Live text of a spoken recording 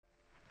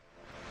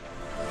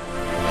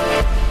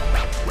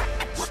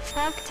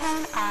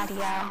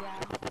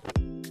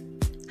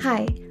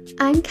Hi,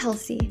 I'm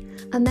Kelsey,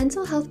 a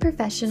mental health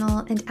professional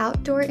and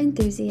outdoor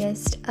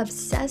enthusiast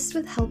obsessed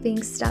with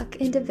helping stuck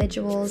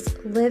individuals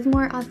live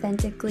more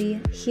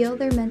authentically, heal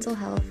their mental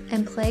health,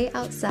 and play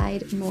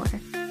outside more.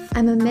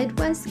 I'm a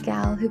Midwest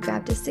gal who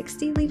grabbed a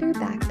 60-liter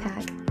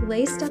backpack,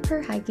 laced up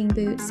her hiking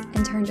boots,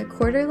 and turned a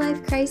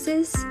quarter-life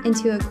crisis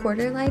into a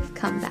quarter-life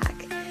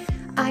comeback.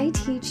 I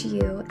teach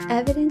you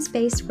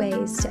evidence-based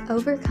ways to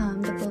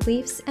overcome the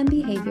beliefs and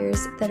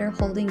behaviors that are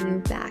holding you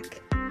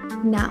back.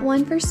 Not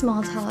one for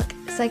small talk,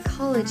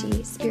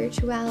 psychology,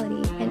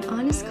 spirituality, and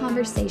honest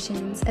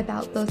conversations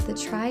about both the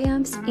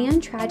triumphs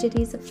and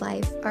tragedies of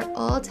life are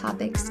all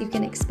topics you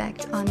can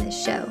expect on this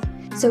show.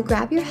 So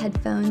grab your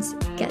headphones,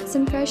 get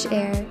some fresh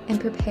air, and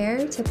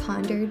prepare to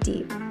ponder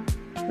deep.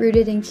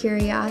 Rooted in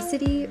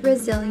curiosity,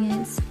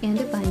 resilience,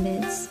 and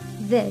abundance,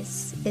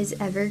 this is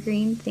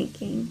Evergreen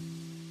Thinking.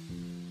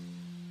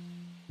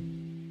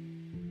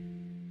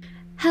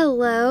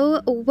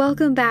 Hello,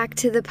 welcome back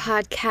to the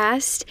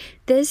podcast.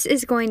 This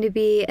is going to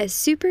be a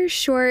super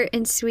short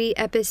and sweet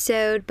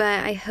episode,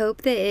 but I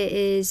hope that it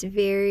is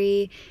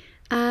very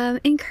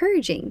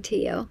encouraging to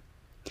you.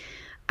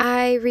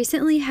 I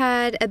recently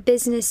had a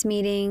business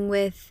meeting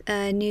with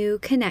a new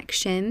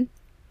connection.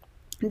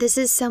 This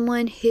is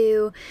someone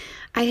who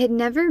I had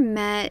never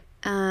met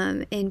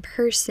in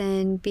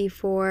person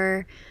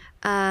before,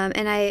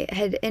 and I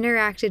had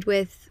interacted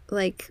with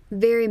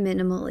very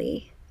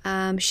minimally.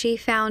 She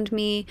found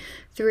me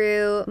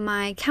through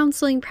my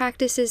counseling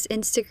practices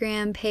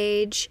Instagram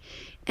page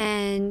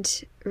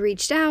and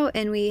reached out,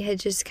 and we had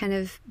just kind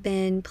of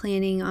been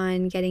planning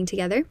on getting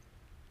together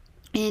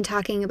and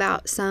talking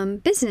about some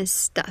business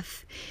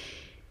stuff.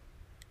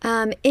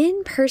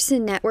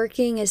 In-person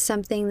networking is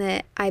something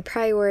that I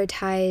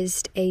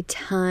prioritized a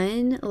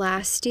ton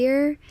last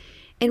year.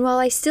 And while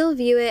I still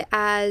view it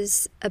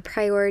as a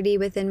priority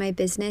within my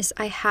business,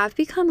 I have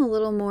become a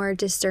little more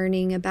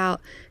discerning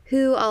about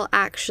who I'll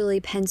actually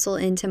pencil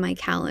into my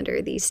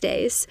calendar these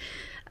days.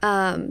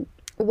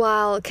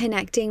 While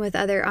connecting with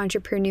other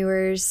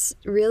entrepreneurs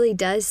really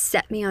does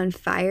set me on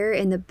fire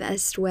in the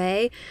best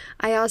way,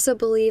 I also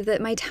believe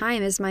that my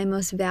time is my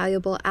most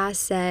valuable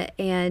asset,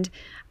 and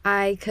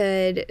I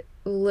could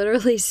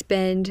literally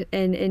spend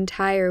an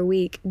entire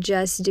week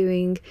just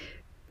doing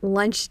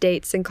lunch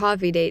dates and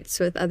coffee dates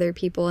with other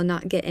people and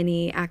not get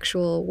any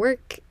actual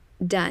work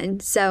done.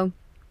 So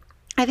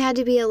I've had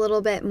to be a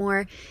little bit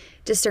more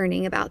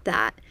discerning about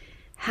that.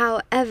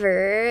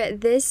 However,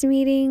 this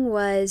meeting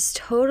was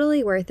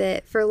totally worth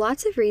it for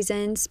lots of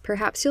reasons.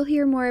 Perhaps you'll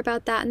hear more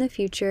about that in the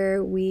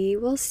future. We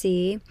will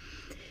see.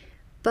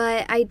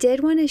 But I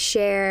did want to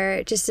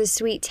share just a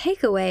sweet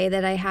takeaway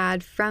that I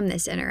had from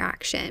this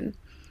interaction.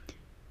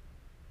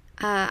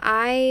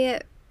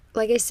 Like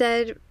I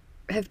said,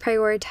 have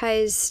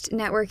prioritized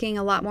networking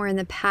a lot more in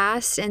the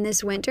past, and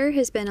this winter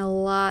has been a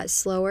lot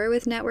slower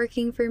with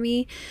networking for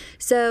me.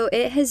 So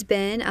it has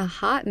been a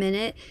hot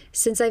minute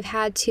since I've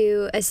had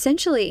to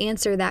essentially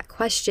answer that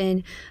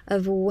question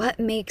of what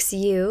makes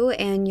you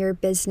and your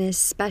business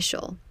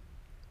special.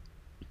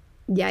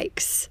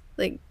 Yikes.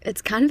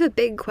 It's kind of a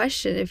big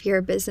question if you're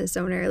a business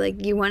owner.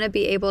 You want to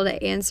be able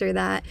to answer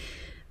that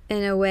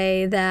in a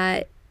way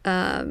that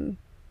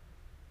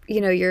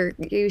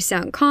you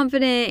sound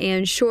confident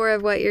and sure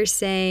of what you're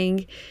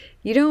saying.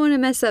 You don't want to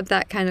mess up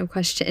that kind of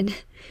question.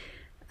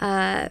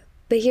 But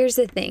here's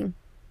the thing.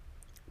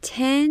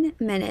 10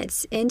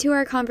 minutes into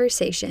our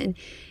conversation,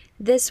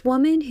 this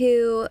woman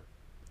who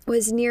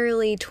was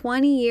nearly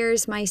 20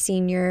 years my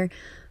senior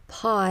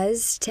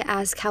paused to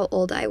ask how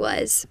old I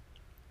was.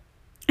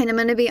 And I'm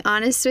going to be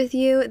honest with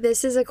you,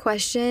 this is a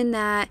question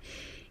that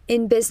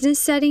in business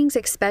settings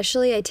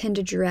especially I tend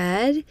to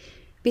dread,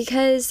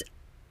 because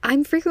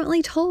I'm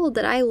frequently told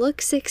that I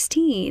look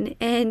 16,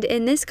 and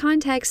in this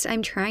context,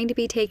 I'm trying to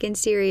be taken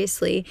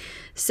seriously.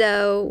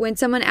 So when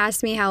someone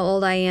asks me how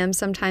old I am,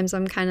 sometimes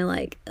I'm kind of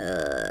like,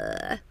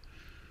 ugh.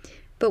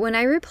 But when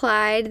I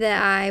replied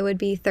that I would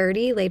be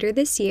 30 later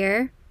this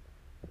year,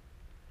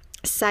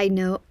 side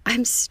note,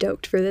 I'm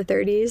stoked for the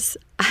 30s.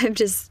 I'm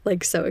just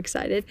so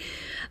excited.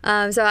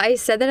 So I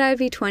said that I would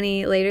be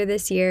 20 later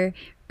this year,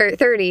 or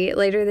 30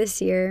 later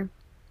this year.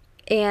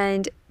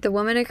 And the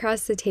woman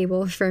across the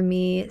table from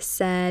me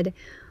said,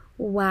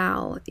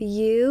 "Wow,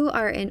 you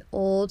are an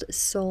old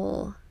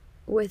soul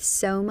with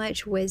so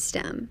much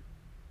wisdom."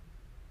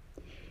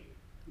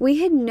 We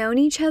had known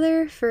each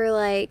other for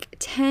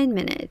 10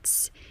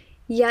 minutes,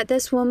 yet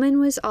this woman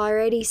was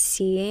already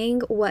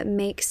seeing what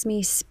makes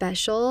me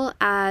special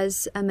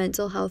as a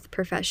mental health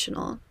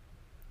professional.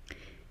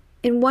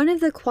 And one of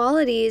the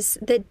qualities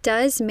that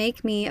does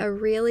make me a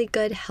really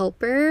good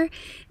helper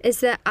is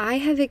that I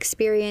have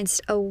experienced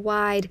a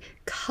wide,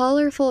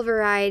 colorful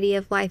variety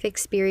of life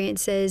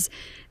experiences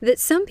that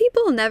some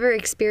people never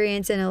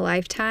experience in a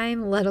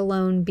lifetime, let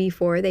alone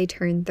before they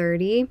turn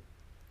 30.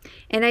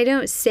 And I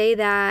don't say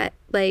that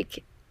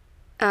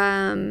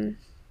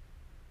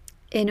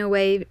in a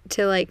way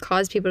to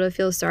cause people to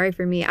feel sorry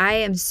for me. I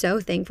am so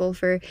thankful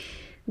for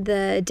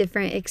the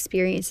different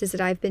experiences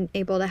that I've been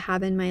able to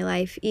have in my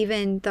life,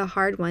 even the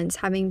hard ones,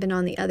 having been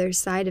on the other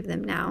side of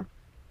them now.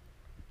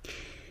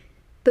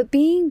 But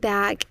being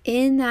back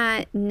in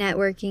that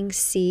networking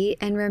seat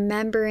and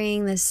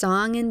remembering the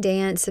song and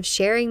dance of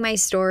sharing my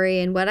story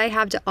and what I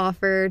have to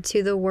offer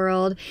to the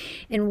world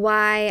and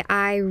why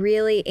I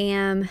really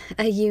am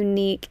a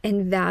unique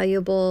and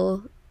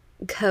valuable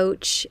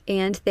coach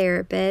and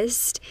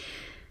therapist,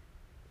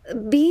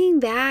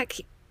 being back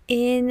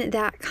in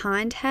that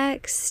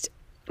context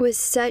was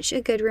such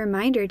a good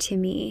reminder to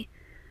me.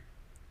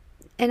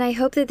 And I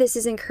hope that this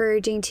is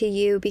encouraging to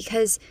you,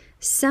 because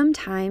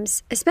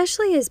sometimes,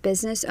 especially as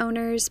business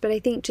owners, but I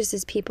think just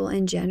as people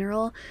in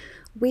general,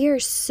 we are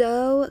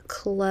so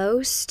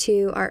close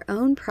to our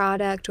own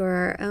product or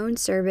our own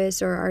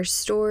service or our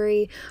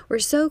story. We're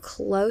so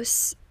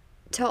close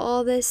to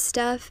all this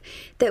stuff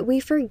that we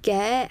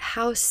forget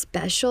how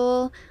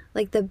special,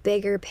 like, the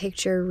bigger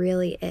picture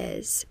really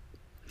is.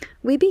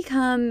 We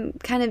become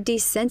kind of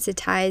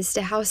desensitized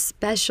to how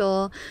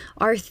special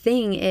our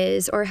thing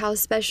is or how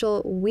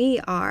special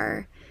we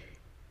are,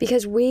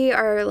 because we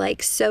are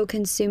like so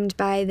consumed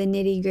by the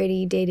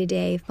nitty-gritty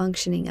day-to-day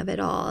functioning of it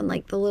all and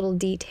like the little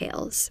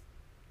details.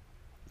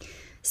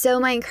 So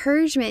my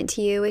encouragement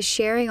to you is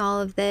sharing all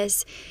of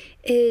this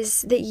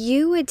is that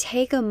you would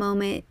take a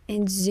moment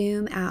and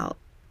zoom out.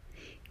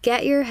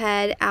 Get your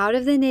head out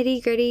of the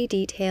nitty-gritty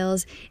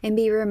details and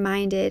be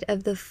reminded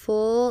of the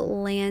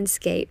full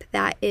landscape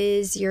that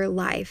is your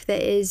life,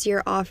 that is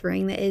your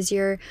offering, that is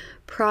your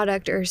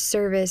product or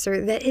service,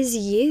 or that is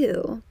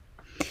you.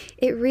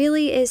 It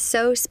really is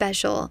so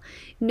special.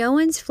 No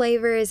one's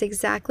flavor is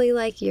exactly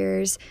like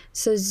yours,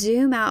 so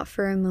zoom out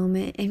for a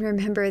moment and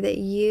remember that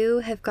you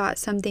have got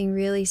something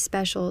really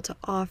special to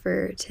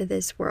offer to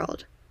this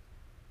world.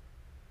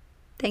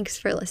 Thanks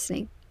for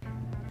listening.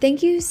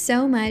 Thank you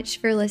so much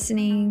for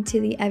listening to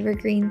the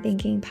Evergreen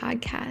Thinking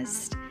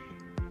podcast.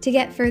 To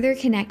get further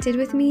connected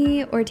with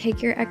me or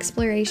take your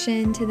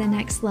exploration to the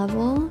next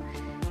level,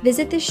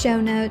 visit the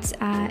show notes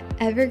at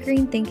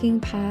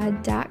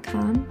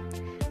evergreenthinkingpod.com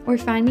or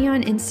find me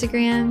on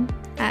Instagram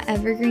at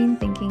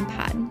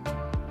evergreenthinkingpod.